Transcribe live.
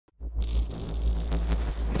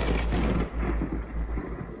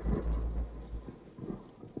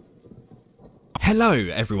Hello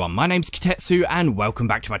everyone, my name's Kitetsu and welcome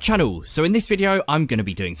back to my channel. So in this video I'm going to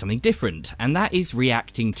be doing something different, and that is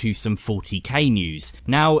reacting to some 40k news.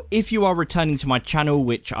 Now if you are returning to my channel,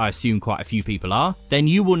 which I assume quite a few people are, then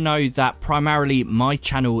you will know that primarily my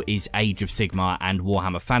channel is Age of Sigmar and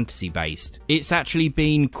Warhammer Fantasy based. It's actually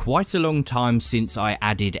been quite a long time since I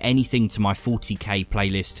added anything to my 40k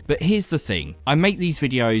playlist, but here's the thing, I make these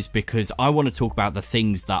videos because I want to talk about the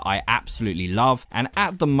things that I absolutely love, and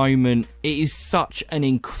at the moment it is such an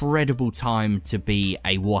incredible time to be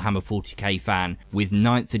a Warhammer 40k fan, with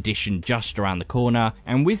 9th edition just around the corner,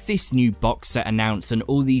 and with this new box set announced and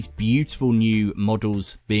all these beautiful new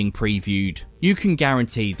models being previewed, you can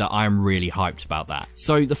guarantee that I am really hyped about that.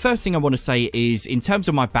 So the first thing I want to say is, in terms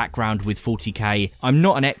of my background with 40k, I'm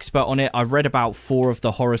not an expert on it. I've read about 4 of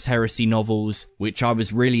the Horus Heresy novels, which I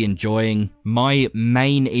was really enjoying. My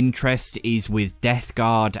main interest is with Death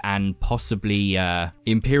Guard and possibly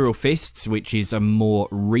Imperial Fists, which is a more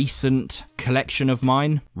recent collection of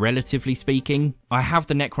mine, relatively speaking. I have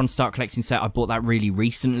the Necron Start Collecting set. I bought that really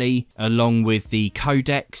recently, along with the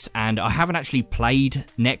Codex, and I haven't actually played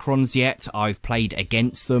Necrons yet. I've played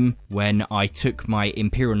against them when I took my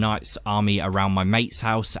Imperial Knights army around my mate's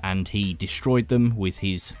house and he destroyed them with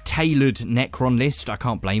his tailored Necron list. I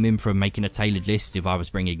can't blame him for making a tailored list if I was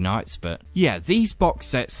bringing Knights, but yeah, these box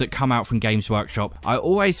sets that come out from Games Workshop, I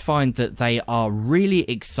always find that they are really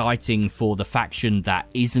exciting for the faction that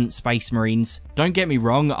isn't Space Marines. Don't get me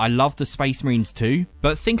wrong, I love the Space Marines too,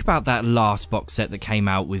 but think about that last box set that came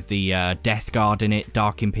out with the Death Guard in it,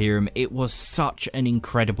 Dark Imperium. It was such an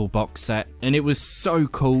incredible box set, and it was so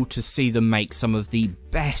cool to see them make some of the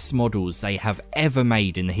best models they have ever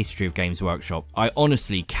made in the history of Games Workshop. I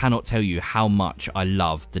honestly cannot tell you how much I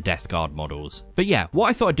love the Death Guard models. But yeah, what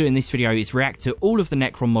I thought I'd do in this video is react to all of the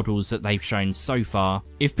Necron models that they've shown so far.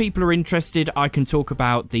 If people are interested, I can talk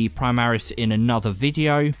about the Primaris in another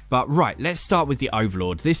video. But right, let's start with the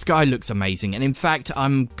Overlord. This guy looks amazing, and in fact,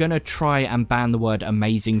 I'm gonna try and ban the word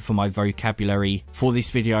amazing from my vocabulary for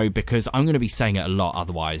this video because I'm gonna be saying it a lot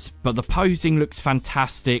otherwise. But the posing looks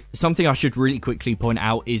fantastic. Something I should really quickly point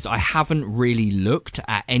out is I haven't really looked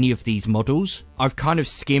at any of these models. I've kind of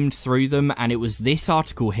skimmed through them, and it was this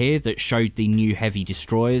article here that showed the new heavy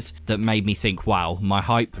destroyers that made me think, wow, my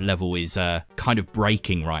hype level is kind of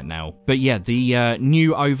breaking right now. But yeah, the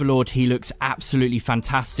new Overlord, he looks absolutely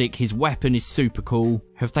fantastic. His weapon is super cool.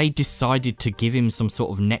 Have they decided to give him some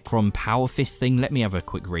sort of Necron power fist thing? Let me have a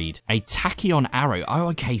quick read. A tachyon arrow. Oh,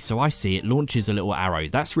 okay, so I see it launches a little arrow.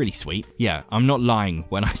 That's really sweet. Yeah, I'm not lying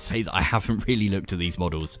when I say that I haven't really looked at these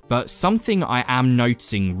models. But something I am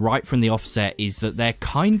noticing right from the offset is that they're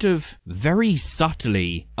kind of very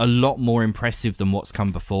subtly a lot more impressive than what's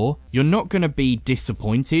come before. You're not going to be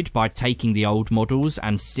disappointed by taking the old models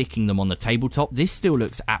and sticking them on the tabletop. This still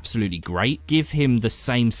looks absolutely great. Give him the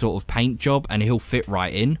same sort of paint job and he'll fit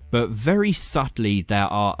right in, but very subtly there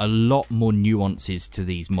are a lot more nuances to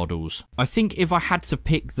these models. I think if I had to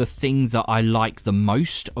pick the thing that I like the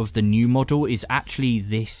most of the new model is actually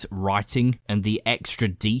this writing and the extra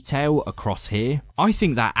detail across here. I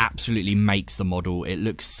think that absolutely makes the model. It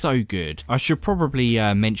looks so good. I should probably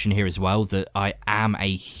mention here as well that I am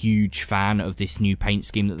a huge fan of this new paint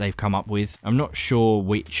scheme that they've come up with. I'm not sure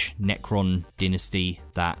which Necron dynasty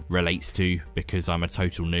that relates to because I'm a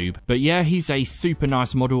total noob, but yeah, he's a super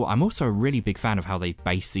nice model. I'm also a really big fan of how they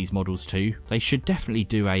base these models too. They should definitely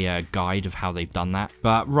do a guide of how they've done that.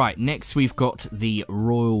 But right, next we've got the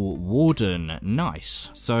Royal Warden.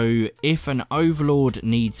 Nice. So if an Overlord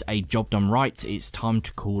needs a job done right, it's time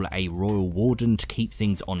to call a Royal Warden to keep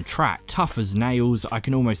things on track. Tough as nails. I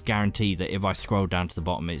can almost guarantee that if I scroll down to the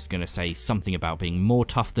bottom, it's going to say something about being more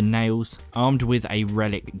tough than nails. Armed with a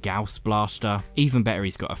relic Gauss blaster. Even better,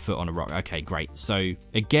 he's got a foot on a rock. Okay, great. So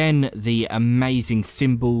again, the amazing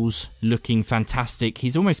symbols looking fantastic.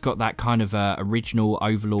 He's almost got that kind of original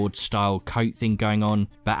Overlord style coat thing going on,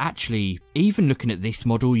 but actually even looking at this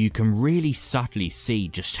model you can really subtly see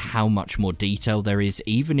just how much more detail there is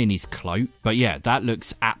even in his cloak. But yeah, that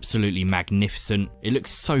looks absolutely magnificent. It looks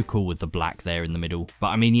so cool with the black there in the middle. But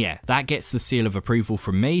I mean, yeah, that gets the seal of approval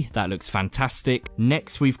from me. That looks fantastic.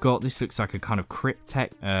 Next we've got, this looks like a kind of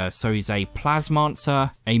Cryptek. So he's a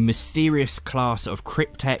Plasmancer, a mysterious class of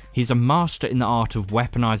Cryptek. He's a master in the art of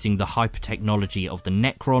weaponizing the hyper technology of the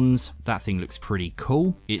Necrons. That thing looks pretty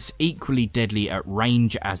cool. It's equally deadly at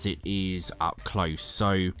range as it is up close.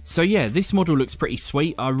 So yeah, this model looks pretty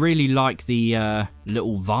sweet. I really like the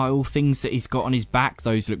little vial things that he's got got on his back,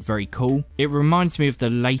 those look very cool. It reminds me of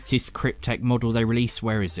the latest Cryptek model they released.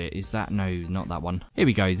 Where is it? Is that, no, not that one. Here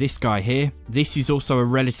we go, this guy here. This is also a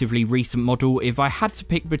relatively recent model. If I had to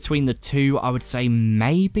pick between the two, I would say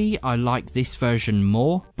maybe I like this version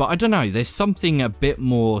more, but I don't know, there's something a bit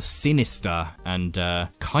more sinister and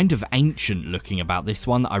kind of ancient looking about this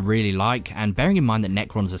one that I really like, and bearing in mind that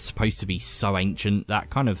Necrons are supposed to be so ancient,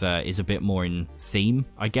 that kind of is a bit more in theme,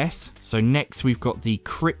 I guess. So next we've got the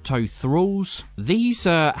Crypto Thralls. These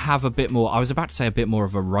have a bit more, I was about to say a bit more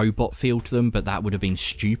of a robot feel to them, but that would have been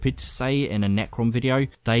stupid to say in a Necron video.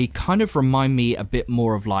 They kind of remind me a bit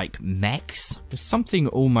more of like mechs. There's something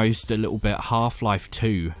almost a little bit Half-Life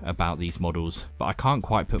 2 about these models, but I can't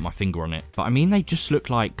quite put my finger on it. But I mean, they just look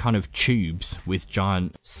like kind of tubes with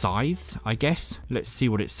giant scythes, I guess. Let's see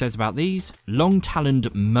what it says about these.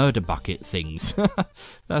 Long-taloned murder bucket things.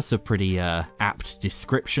 That's a pretty apt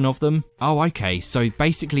description of them. Oh, okay, so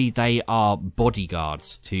basically they are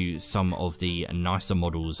bodyguards to some of the nicer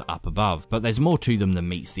models up above, but there's more to them than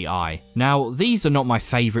meets the eye. Now, these are not my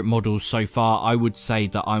favourite models so far. I would say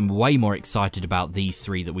that I'm way more excited about these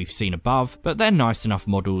three that we've seen above, but they're nice enough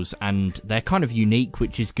models and they're kind of unique,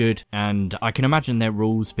 which is good, and I can imagine their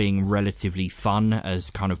rules being relatively fun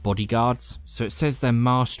as kind of bodyguards. So it says their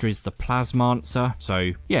master is the Plasmancer,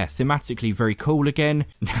 so yeah, thematically very cool again.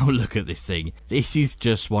 Now look at this thing. This is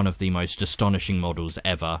just one of the most astonishing models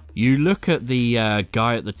ever. You look at the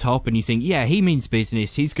guy at the top and you think, yeah, he means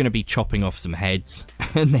business, he's going to be chopping off some heads,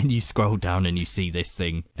 and then you scroll down and you see this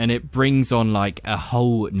thing, and it brings on like a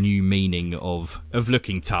whole new meaning of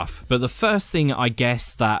looking tough. But the first thing I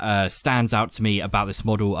guess that stands out to me about this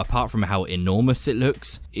model, apart from how enormous it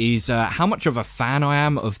looks, is how much of a fan I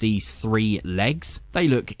am of these three legs. They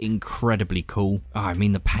look incredibly cool. Oh, I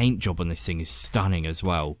mean, the paint job on this thing is stunning as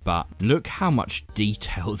well, but look how much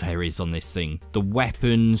detail there is on this thing. The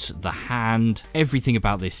weapons, the hand, everything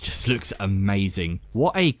about this just looks amazing.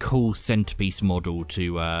 What a cool centerpiece model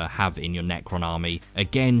to have in your Necron army.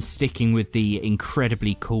 Again, sticking with the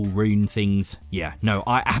incredibly cool rune things. Yeah, no,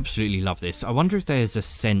 I absolutely love this. I wonder if there's a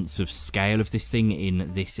sense of scale of this thing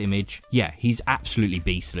in this image. Yeah, he's absolutely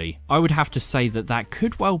beastly. I would have to say that that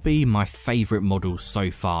could well be my favourite model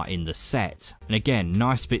so far in the set. And again,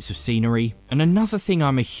 nice bits of scenery. And another thing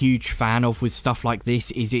I'm a huge fan of with stuff like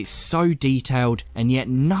this is it's so detailed, and yet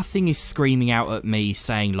nothing is screaming out at me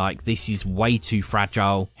saying like this is way too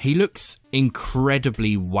fragile. He looks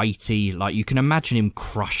incredibly weighty, like you can imagine him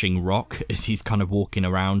crushing rock as he's kind of walking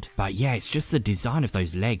around. But yeah, it's just the design of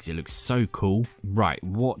those legs, it looks so cool. Right,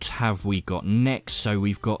 what have we got next? So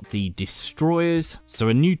we've got the destroyers. So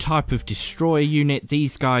a new type of destroyer unit.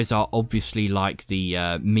 These guys are obviously like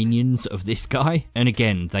the minions of this guy, and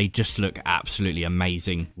again, they just look absolutely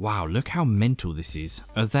amazing. Wow, look how mental this is.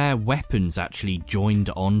 Are their weapons actually joined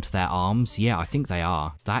onto their arms? Yeah, I think they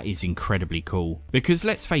are. That is incredibly cool, because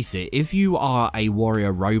let's face it, if you are a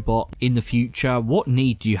warrior robot in the future, what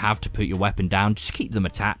need do you have to put your weapon down? Just keep them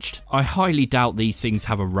attached. I highly doubt these things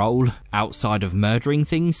have a role outside of murdering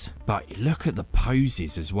things, but look at the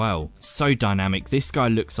poses as well. So dynamic. This guy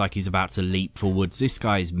looks like he's about to leap forwards. This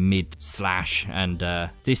guy is mid-slash, and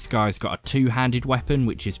this guy's got a two-handed weapon,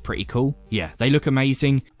 which is pretty cool. Yeah, they look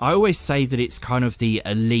amazing. I always say that it's kind of the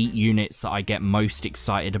elite units that I get most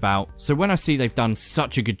excited about. So when I see they've done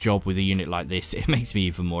such a good job with a unit like this, it makes me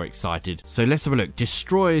even more excited. So let's have a look.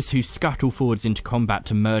 Destroyers who scuttle forwards into combat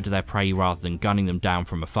to murder their prey rather than gunning them down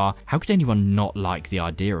from afar. How could anyone not like the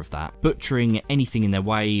idea of that? Butchering anything in their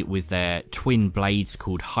way with their twin blades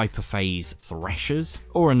called hyperphase threshers,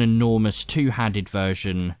 or an enormous two-handed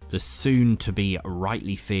version, the soon-to-be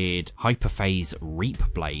rightly feared hyperphase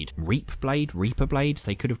reap blade. Reap blade? Reaper blade?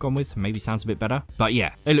 They could have gone with. Maybe sounds a bit better. But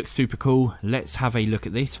yeah, it looks super cool. Let's have a look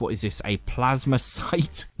at this. What is this? A plasma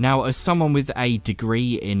sight? Now, as someone with a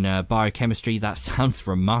degree in biochemistry, that sounds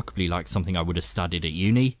remarkably like something I would have studied at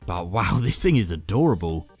uni. But wow, this thing is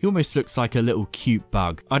adorable. He almost looks like a little cute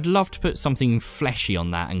bug. I'd love to put something fleshy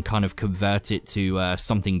on that and kind of convert it to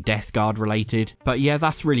something Death Guard related. But yeah,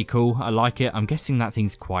 that's really cool. I like it. I'm guessing that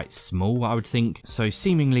thing's quite small, I would think. So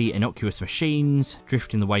seemingly innocuous machines,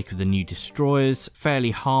 drift in the wake of the new destroyers,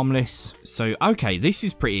 fairly harmless. So okay, this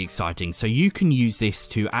is pretty exciting. So you can use this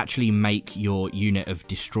to actually make your unit of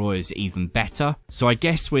destroyers even better. So I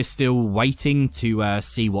guess we're still waiting to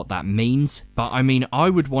see what that means. But I mean, I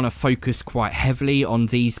would want to focus quite heavily on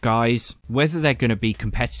these guys. Whether they're going to be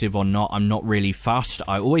competitive or not, I'm not really fussed.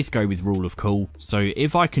 I always go with rule of cool. So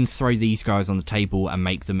if I can throw these guys on the table and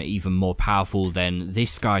make them even more powerful, then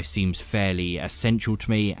this guy seems fairly essential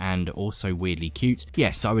to me and also weirdly cute.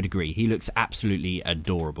 Yes, I would agree. He looks absolutely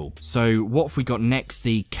adorable. So what have we got next?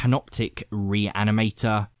 The Canoptic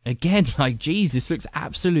Reanimator. again, like, geez, this looks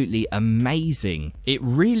absolutely amazing. It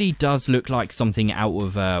really does look like something out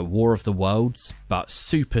of War of the Worlds, but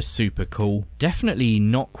super, super cool. Definitely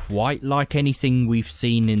not quite like anything we've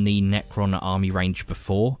seen in the Necron army range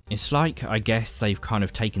before. It's like, I guess, they've kind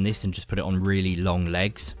of taken this and just put it on really long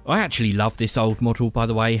legs. I actually love this old model, by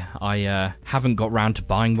the way. I haven't got round to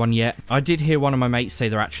buying one yet. I did hear one of my mates say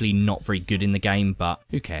they're actually not very good in the game, but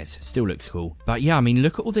who cares? Still looks cool. But yeah, I mean,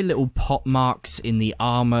 look at all the little pop marks in the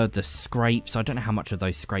armor, the scrapes. I don't know how much of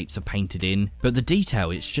those scrapes are painted in, but the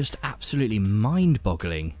detail, it's just absolutely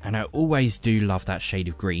mind-boggling. And I always do love that shade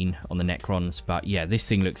of green on the Necrons, but yeah, this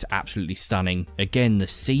thing looks absolutely stunning. Again, the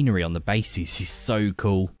scenery on the bases is so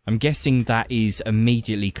cool. I'm guessing that is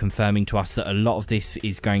immediately confirming to us that a lot of this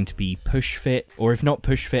is going to be push fit, or if not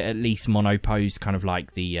push fit, at least monopose, kind of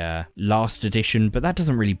like the last edition, but that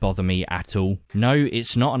doesn't really bother me at all. No,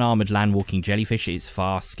 it's not an armored land walking jellyfish, it's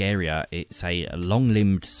far scarier. It's a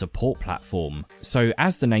long-limbed support platform. So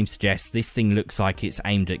as the name suggests, this thing looks like it's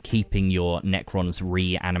aimed at keeping your Necron's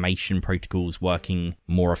reanimation protocols working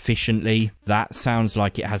more efficiently. That sounds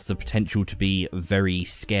like it has the potential to be very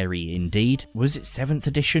scary indeed. Was it 7th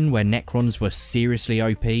edition where Necrons were seriously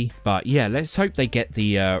OP? But yeah, let's hope they get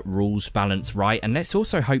the rules balance right, and let's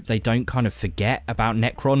also hope they don't kind of forget about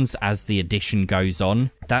Necrons as the edition goes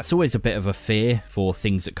on. That's always a bit of a fear for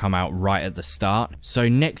things that come out right at the start. So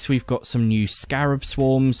next we've got some new Scarab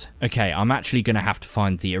Swarms. Okay, I'm actually going to have to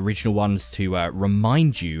find the original ones to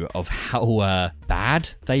remind you of how bad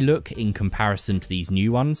they look in comparison to these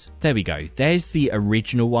new ones. There we go. There's the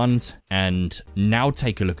original ones, and now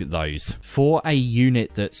take a look at those. For a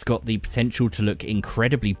unit that's got the potential to look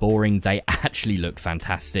incredibly boring, they actually look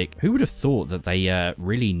fantastic. Who would have thought that they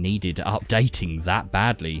really needed updating that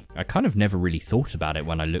badly? I kind of never really thought about it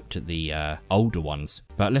when I looked at the older ones.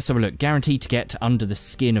 But let's have a look. Guaranteed to get under the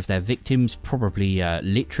skin of their victims, probably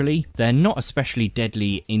literally. They're not especially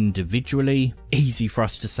deadly individually. Easy for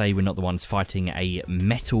us to say we're not the ones fighting a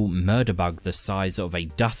metal murder bug the size of a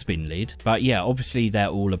dustbin lid. But yeah, obviously they're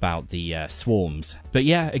all about the swarms. But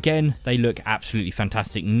yeah, again, they look absolutely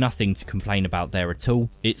fantastic. Nothing to complain about there at all.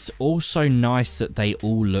 It's also nice that they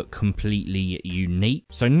all look completely unique.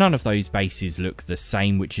 So none of those bases look the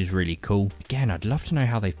same, which is really cool. Again, I'd love to know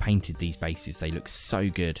how they've painted these bases. They look so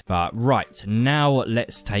good. But right, now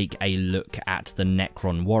let's take a look at the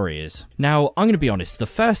Necron warriors. Now, I'm going to be honest, the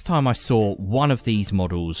first time I saw one of these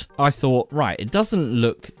models, I thought, right, it doesn't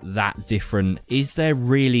look that different. Is there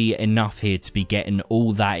really enough here to be getting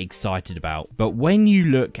all that excited about? But when you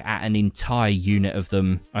look at an entire unit of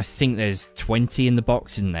them, I think there's 20 in the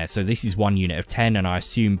box, isn't there? So this is one unit of 10, and I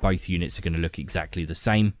assume both units are going to look exactly the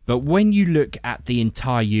same. But when you look at the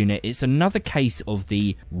entire unit, it's another case of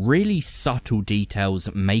the really subtle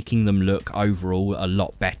details making them look overall a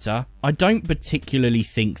lot better. I don't particularly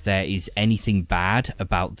think there is anything bad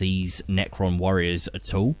about these Necron warriors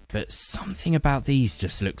at all, but something about these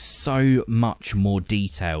just looks so much more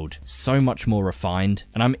detailed, so much more refined.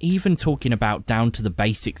 And I'm even talking about down to the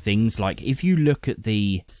basic things, like if you look at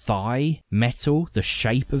the thigh metal, the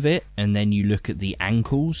shape of it, and then you look at the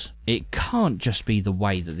ankles, it can't just be the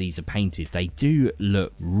way that these are painted. They do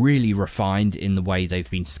look really refined in the way they've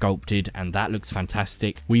been sculpted, and that looks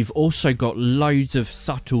fantastic. We've also got loads of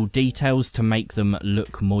subtle details to make them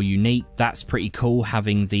look more unique. That's pretty cool,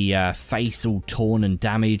 having the face all torn and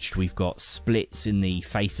damaged. We've got splits in the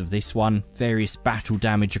face of this one, various battle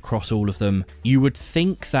damage across all of them. You would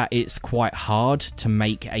think that it's quite hard to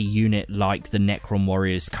make a unit like the Necron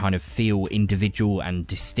warriors kind of feel individual and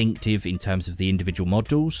distinctive in terms of the individual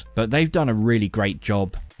models, but they've done a really great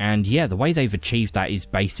job. And yeah, the way they've achieved that is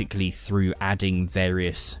basically through adding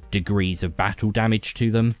various degrees of battle damage to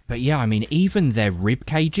them. But yeah, I mean, even their rib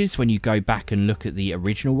cages, when you go back and look at the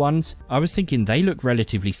original ones, I was thinking they look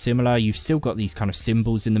relatively similar. You've still got these kind of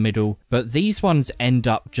symbols in the middle, but these ones end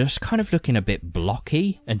up just kind of looking a bit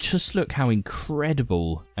blocky, and just look how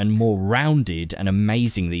incredible and more rounded and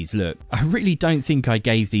amazing these look. I really don't think I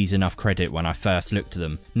gave these enough credit when I first looked at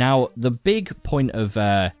them. Now, the big point of,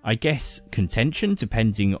 I guess, contention,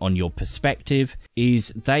 depending on your perspective, is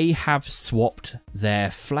they have swapped their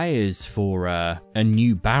flayers for a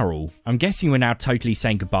new barrel. I'm guessing we're now totally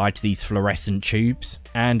saying goodbye to these fluorescent tubes,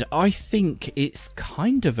 and I think it's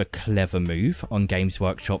kind of a clever move on Games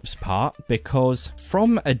Workshop's part, because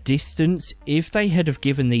from a distance, if they had have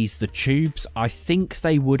given these the tubes, I think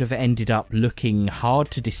they would have ended up looking hard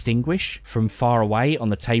to distinguish from far away on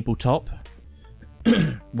the tabletop.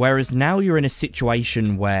 Whereas now you're in a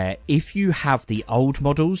situation where if you have the old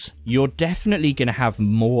models, you're definitely going to have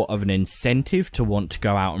more of an incentive to want to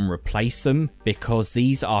go out and replace them, because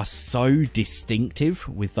these are so distinctive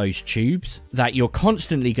with those tubes that you're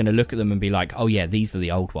constantly going to look at them and be like, oh yeah, these are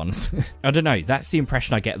the old ones. I don't know, that's the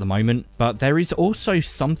impression I get at the moment. But there is also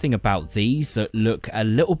something about these that look a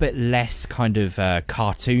little bit less kind of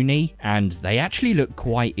cartoony, and they actually look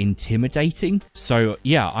quite intimidating. So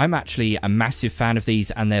yeah, I'm actually a massive fan of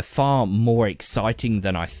these, and they're far more exciting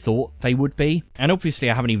than I thought they would be. And obviously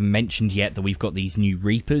I haven't even mentioned yet that we've got these new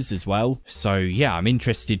Reapers as well. So yeah, I'm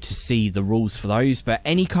interested to see the rules for those, but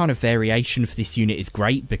any kind of variation for this unit is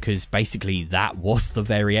great, because basically that was the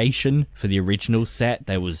variation for the original set.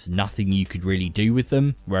 There was nothing you could really do with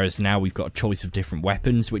them, whereas now we've got a choice of different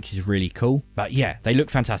weapons, which is really cool. But yeah, they look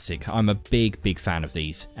fantastic. I'm a big fan of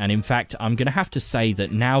these, and in fact I'm gonna have to say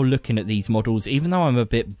that now looking at these models, even though I'm a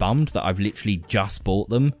bit bummed that I've literally just bought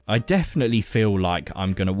them, I definitely feel like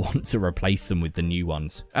I'm gonna want to replace them with the new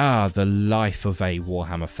ones. Ah, the life of a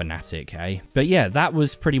Warhammer fanatic, eh? But yeah, that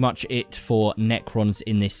was pretty much it for Necrons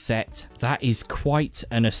in this set. That is quite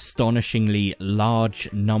an astonishingly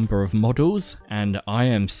large number of models, and I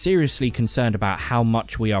am seriously concerned about how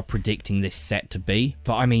much we are predicting this set to be.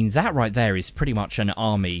 But I mean, that right there is pretty much an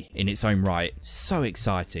army in its own right. So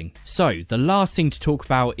exciting. So the last thing to talk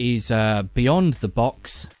about is beyond the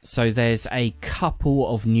box. So there's a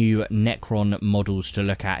couple of new Necron models to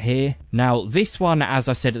look at here. Now this one, as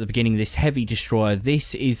I said at the beginning, this heavy destroyer,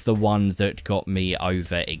 this is the one that got me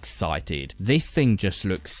over excited. This thing just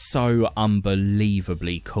looks so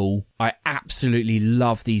unbelievably cool. I absolutely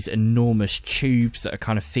love these enormous tubes that are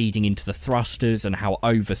kind of feeding into the thrusters and how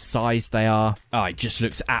oversized they are. Oh, it just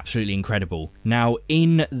looks absolutely incredible. Now,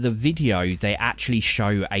 in the video, they actually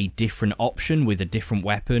show a different option with a different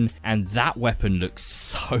weapon, and that weapon looks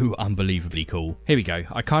so unbelievably cool. Here we go.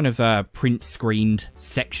 I kind of print screened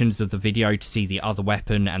sections of the video to see the other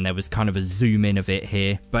weapon, and there was kind of a zoom in of it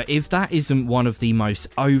here. But if that isn't one of the most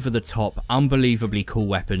over-the-top, unbelievably cool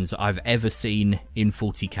weapons I've ever seen in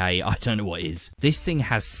 40k, I don't know what is. This thing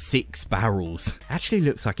has 6 barrels. Actually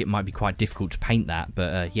looks like it might be quite difficult to paint that,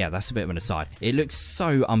 but yeah, that's a bit of an aside. It looks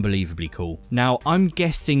so unbelievably cool. Now, I'm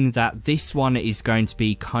guessing that this one is going to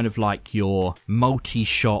be kind of like your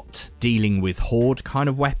multi-shot dealing with horde kind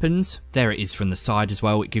of weapons. There it is from the side as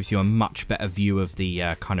well. It gives you a much better view of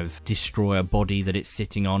the kind of destroyer body that it's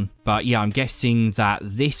sitting on. But yeah, I'm guessing that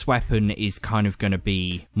this weapon is kind of going to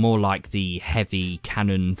be more like the heavy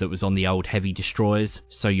cannon that was on the old heavy destroyers.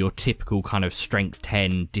 So your typical kind of strength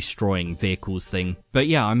 10 destroying vehicles thing. But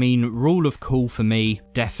yeah, I mean, rule of cool for me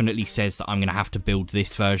definitely says that I'm going to have to build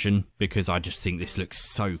this version, because I just think this looks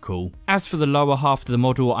so cool. As for the lower half of the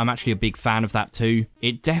model, I'm actually a big fan of that too.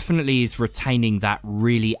 It definitely is retaining that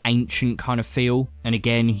really ancient kind of feel. And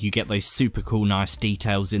again, you get those super cool, nice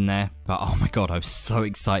details in there. But oh my god, I'm so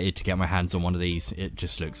excited to get my hands on one of these. It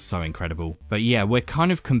just looks so incredible. But yeah, we're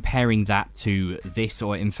kind of comparing that to this,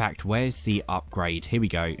 or in fact, where's the upgrade? Here we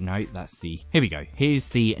go. No, that's the... Here we go. Here's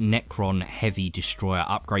the Necron Heavy Destroyer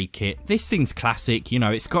upgrade kit. This thing's classic. You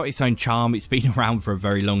know, it's got its own charm. It's been around for a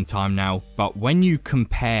very long time now. But when you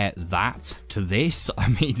compare that to this, I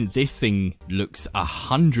mean, this thing looks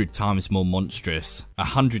 100 times more monstrous,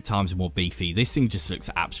 100 times more beefy. This thing just looks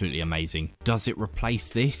absolutely amazing. Does it replace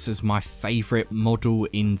this as my favorite model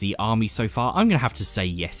in the army so far? I'm gonna have to say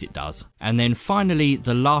yes, it does. And then finally,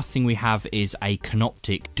 the last thing we have is a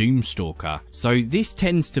Canoptic Doomstalker. So this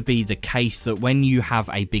tends to be the case that when you have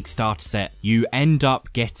a big starter set, you end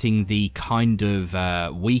up getting the kind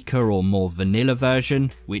of weaker or more vanilla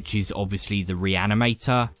version, which is obviously the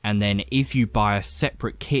Reanimator. And then if you buy a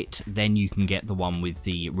separate kit, then you can get the one with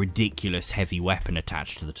the ridiculous heavy weapon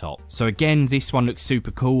attached to the top. So again, this one looks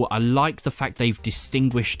super cool. I like the fact they've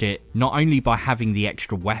distinguished it not only by having the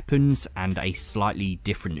extra weapons and a slightly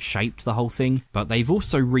different shape to the whole thing, but they've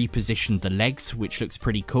also repositioned the legs, which looks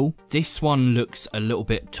pretty cool. This one looks a little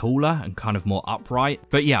bit taller and kind of more upright.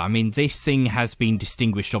 But yeah, I mean, this thing has been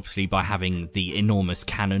distinguished obviously by having the enormous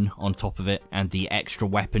cannon on top of it and the extra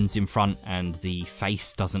weapons in front, and the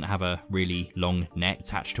face doesn't have a really long neck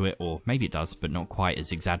attached to it, or maybe it does, but not quite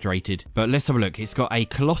as exaggerated. But let's have a look. It's got a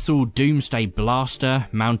colossal Doomsday Blaster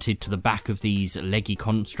mounted to the back of these leggy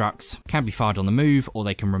constructs. box, can be fired on the move, or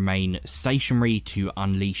they can remain stationary to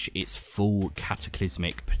unleash its full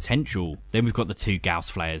cataclysmic potential. Then we've got the 2 Gauss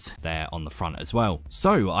flares there on the front as well.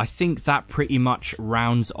 So I think that pretty much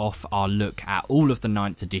rounds off our look at all of the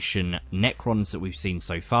 9th edition Necrons that we've seen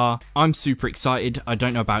so far. I'm super excited. I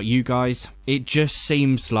don't know about you guys. It just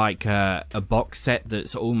seems like a box set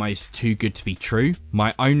that's almost too good to be true.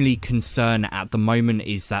 My only concern at the moment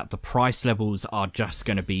is that the price levels are just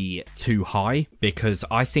going to be too high, because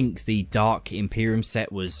I think the Dark Imperium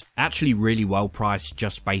set was actually really well priced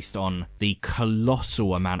just based on the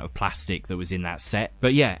colossal amount of plastic that was in that set.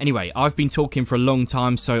 But yeah, anyway, I've been talking for a long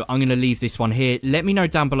time, so I'm going to leave this one here. Let me know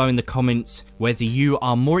down below in the comments whether you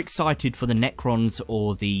are more excited for the Necrons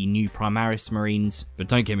or the new Primaris Marines. But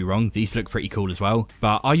don't get me wrong, these look pretty cool as well.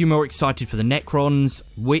 But are you more excited for the Necrons?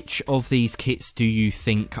 Which of these kits do you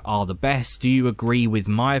think are the best? Do you agree with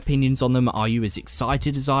my opinions on them? Are you as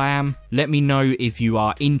excited as I am? Let me know if you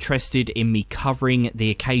are interested in me covering the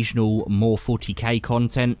occasional more 40k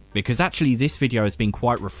content, because actually this video has been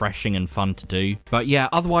quite refreshing and fun to do. But yeah,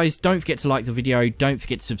 otherwise don't forget to like the video, don't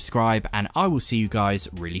forget to subscribe, and I will see you guys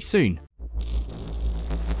really soon.